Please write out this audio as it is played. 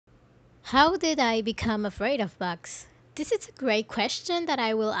How did I become afraid of bugs? This is a great question that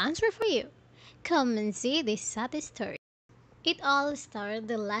I will answer for you. Come and see this sad story. It all started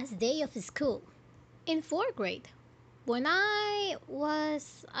the last day of school, in 4th grade, when I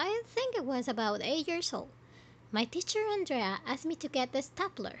think it was about 8 years old. My teacher Andrea asked me to get the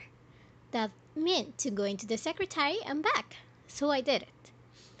stapler. That meant to go into the secretary and back, so I did it.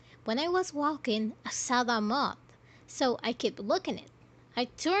 When I was walking, I saw the moth, so I kept looking at it. I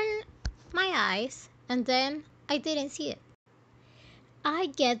turned my eyes and then I didn't see it. I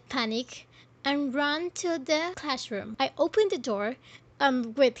get panic and run to the classroom. I opened the door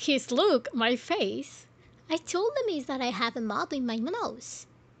and with his look, my face, I told the miss that I have a moth in my nose.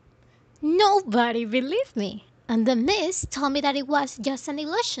 Nobody believed me. And the miss told me that it was just an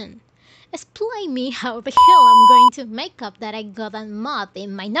illusion. Explain me how the hell I'm going to make up that I got a moth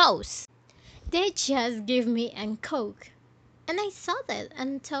in my nose. They just give me a coke. And I saw that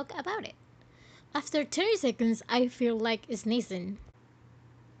and talk about it. After 30 seconds, I feel like sneezing.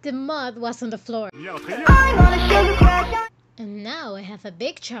 The mud was on the floor. And now I have a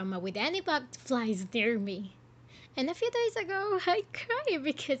big trauma with any bug that flies near me. And a few days ago, I cried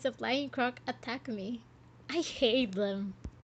because a flying croc attacked me. I hate them.